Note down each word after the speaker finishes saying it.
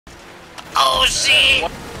Oh shit!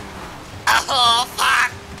 Oh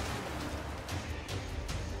fuck!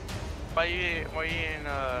 Why you in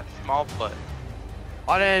a small foot?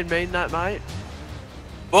 I didn't mean that, mate.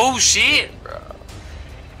 Bullshit! Bro.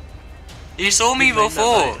 You saw me Didn't mean that,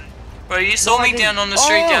 before. mate. Bro, you saw No, I me down didn't. on the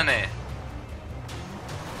street Oh! down there.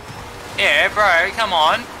 Yeah, bro, come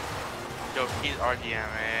on. Yo, he's RDM,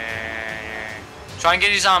 man. Try and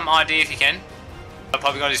get his ID if you can. I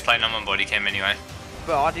probably got his plate number and body cam anyway.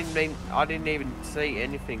 But I didn't even see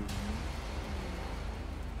anything.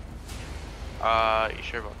 You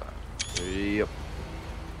sure about that? Yep.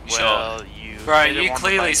 Well, Sure. you. Bro, didn't you want the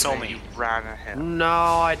clearly bike saw and then me. You ran ahead. No,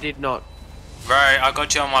 I did not. Bro, I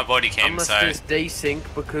got you on my body I cam, must so... just desync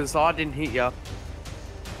because I didn't hit you.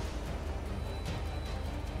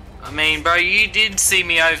 I mean, bro, you did see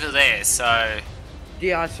me over there, so...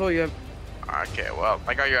 Yeah, I saw you. Okay, well,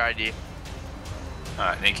 I got your ID.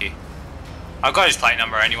 Alright, thank you. I've got his plate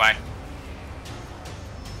number anyway.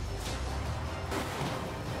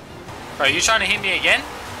 Bro, you trying to hit me again?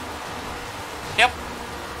 Yep.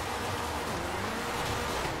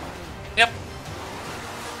 Yep.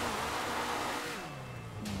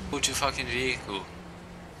 Put your fucking vehicle.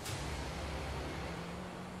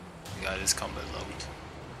 Yeah, this combo's locked.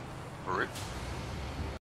 RIP.